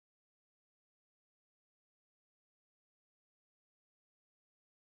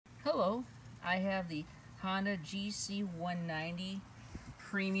Hello, I have the Honda GC190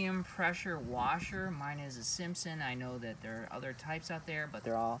 premium pressure washer. Mine is a Simpson. I know that there are other types out there, but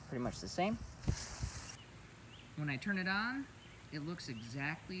they're all pretty much the same. When I turn it on, it looks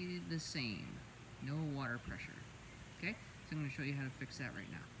exactly the same. No water pressure. Okay, so I'm going to show you how to fix that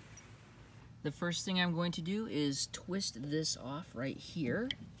right now. The first thing I'm going to do is twist this off right here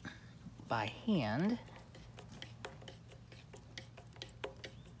by hand.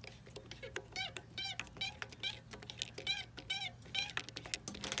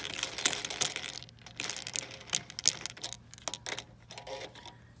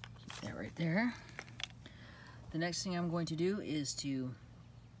 That right there. The next thing I'm going to do is to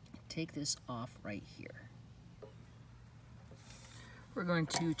take this off right here. We're going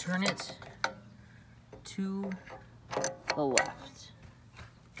to turn it to the left,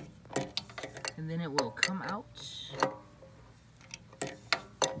 and then it will come out.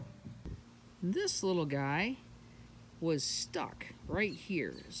 This little guy was stuck right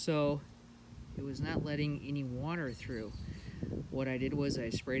here, so it was not letting any water through. What I did was I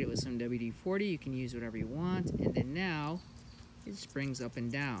sprayed it with some WD-40. You can use whatever you want, and then now it springs up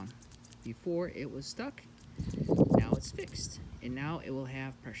and down. Before it was stuck, now it's fixed, and now it will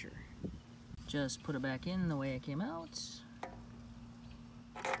have pressure. Just put it back in the way it came out.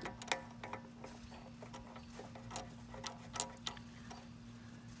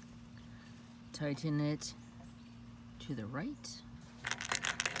 Tighten it to the right.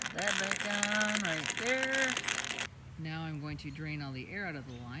 That back down right there. Now I'm going to drain all the air out of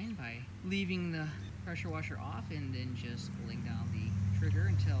the line by leaving the pressure washer off and then just pulling down the trigger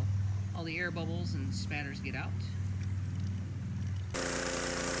until all the air bubbles and spatters get out.